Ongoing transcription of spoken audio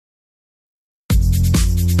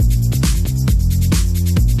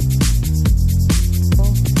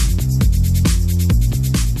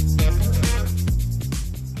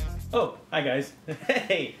Hi guys.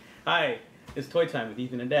 Hey, hi. It's Toy Time with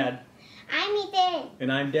Ethan and Dad. I'm Ethan.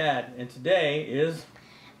 And I'm Dad. And today is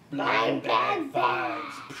blind bag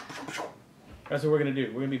fights. That's what we're gonna do.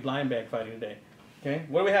 We're gonna be blind bag fighting today. Okay.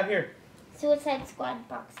 What do we have here? Suicide Squad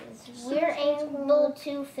boxes. We're able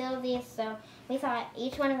to fill these, so we thought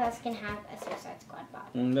each one of us can have a Suicide Squad box.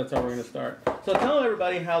 That's how we're gonna start. So tell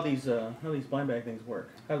everybody how these blind bag things work.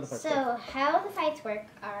 How do the fights work? So how the fights work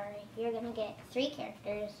are you're gonna get 3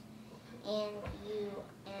 characters, and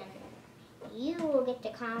you will get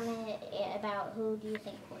to comment about who do you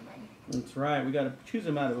think will win. That's right. We got to choose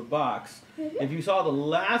them out of a box. If you saw the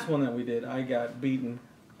last one that we did, I got beaten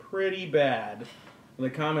pretty bad.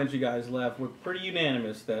 The comments you guys left were pretty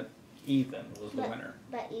unanimous that Ethan was the winner.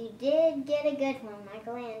 But you did get a good one,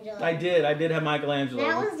 Michelangelo. I did have Michelangelo.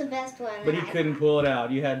 That was the best one. But he couldn't pull it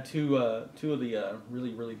out. You had two of the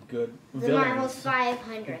really, really good villains. The Marvel's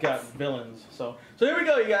 500. You got villains. So here we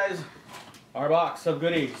go, you guys. Our box of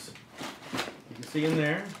goodies. You can see in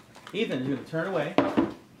there. Ethan is going to turn away.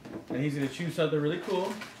 And he's going to choose something really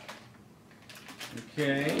cool.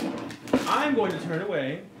 Okay. I'm going to turn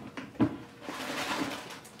away.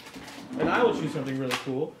 And I will choose something really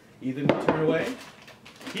cool. Ethan will turn away.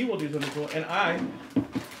 He will do something cool. And I...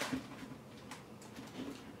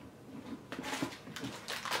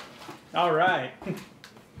 All right.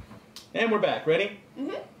 And we're back. Ready?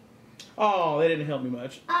 Oh, they didn't help me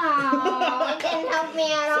much. Oh, it didn't help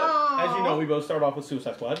me at all. As you know, we both start off with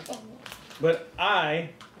Suicide Squad. But I,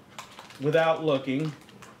 without looking,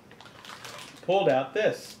 pulled out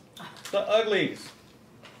this. The Uglies.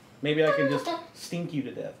 Maybe I can just stink you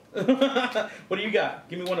to death. What do you got?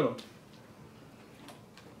 Give me one of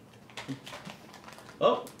them.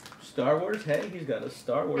 Oh, Star Wars. Hey, he's got a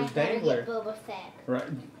Star Wars dangler. Get Boba Fett. Right.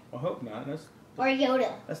 I hope not. Or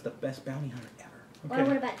Yoda. That's the best bounty hunter ever. Okay. Or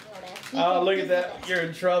what about Yoda? Oh, look at that. You're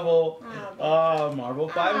in trouble. Oh, Marvel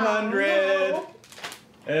 500. No.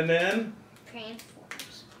 And then?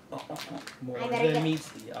 Transformers. More than meets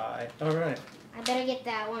the eye. All right. I better get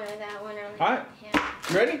that one or that one. All right.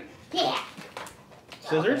 You ready? Yeah.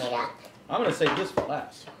 Scissors? I'm going to save this for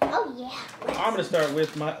last. Oh, yeah. I'm going to start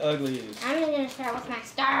with my Uglies. I'm going to start with my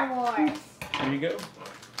Star Wars. There you go.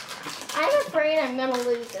 I'm afraid I'm going to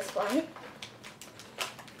lose this one.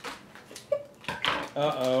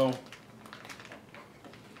 Uh-oh.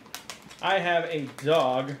 I have a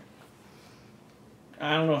dog.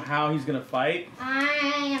 I don't know how he's going to fight.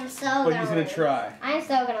 I am so going to lose. But he's going to try. I'm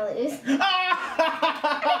so going to lose.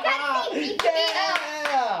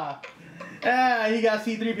 Yeah! He got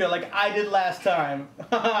C-3PO like I did last time.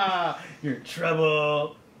 You're in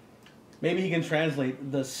trouble. Maybe he can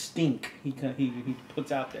translate the stink he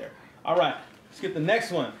puts out there. All right, let's get the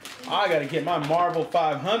next one. I got to get my Marvel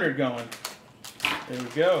 500 going. There we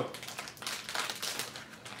go.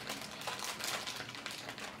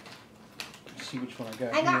 Let's see which one I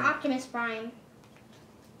got. I got Optimus Prime.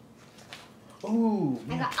 Ooh.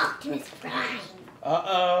 I got Optimus Prime.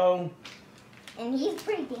 Uh-oh. And he's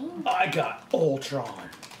pretty dangerous. I got Ultron.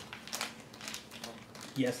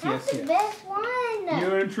 Yes. That's the best one.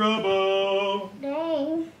 You're in trouble.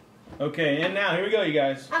 Dang. Okay, and now, here we go, you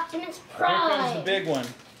guys. Optimus Prime. Here comes the big one.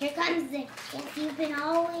 Here comes the guess you've been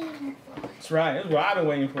all waiting for. That's right. This is what I've been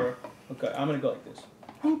waiting for. Okay, I'm going to go like this.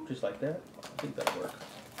 Just like that. I think that'll work.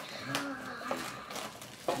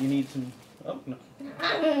 You need some... Oh, no.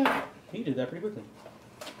 He did that pretty quickly.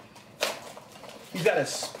 He's got a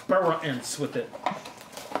experience with it.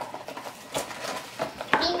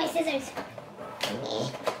 I need my scissors.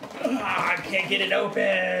 I can't get it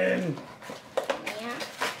open. Yeah.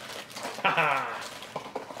 Haha.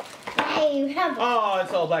 Hey, you have Oh,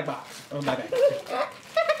 it's all black box. Oh, black box.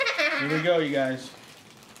 Here we go, you guys.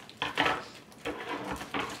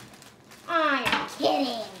 Oh, you're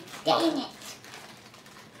kidding. Dang it.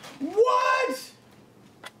 What?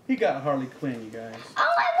 He got Harley Quinn, you guys. Oh,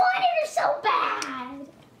 I wanted her so bad.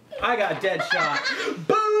 I got Deadshot.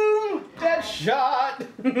 Boom! Deadshot!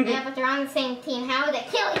 Yeah, but they're on the same team. How would they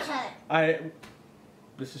kill each other?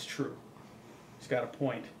 This is true. He's got a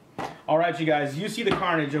point. All right, you guys. You see the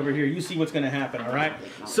carnage over here. You see what's going to happen, all right?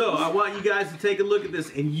 So I want you guys to take a look at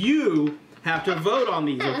this, and you have to vote on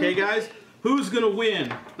these, okay, guys? Who's going to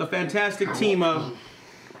win the fantastic team of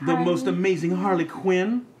the most amazing Harley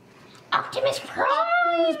Quinn, Optimus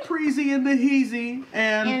Prime, Preezy and the Heezy,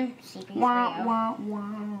 and wah, wah,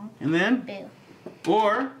 wah. And then? Boo.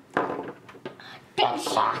 Or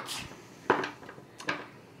Deadshot.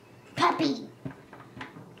 Puppy.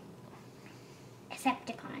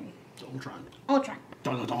 Decepticon. Ultron. Ultron.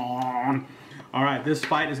 Dun, dun, dun. All right, this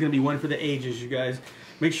fight is going to be one for the ages, you guys.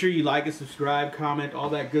 Make sure you like and subscribe, comment, all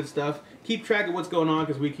that good stuff. Keep track of what's going on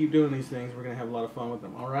because we keep doing these things. We're going to have a lot of fun with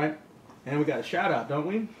them, all right? And we got a shout out, don't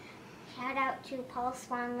we? Shout out to Paul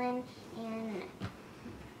Swanlin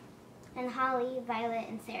and Holly, Violet,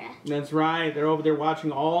 and Sarah. That's right. They're over there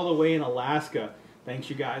watching all the way in Alaska. Thanks,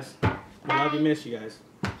 you guys. We love you, miss you guys.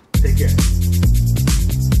 Take care.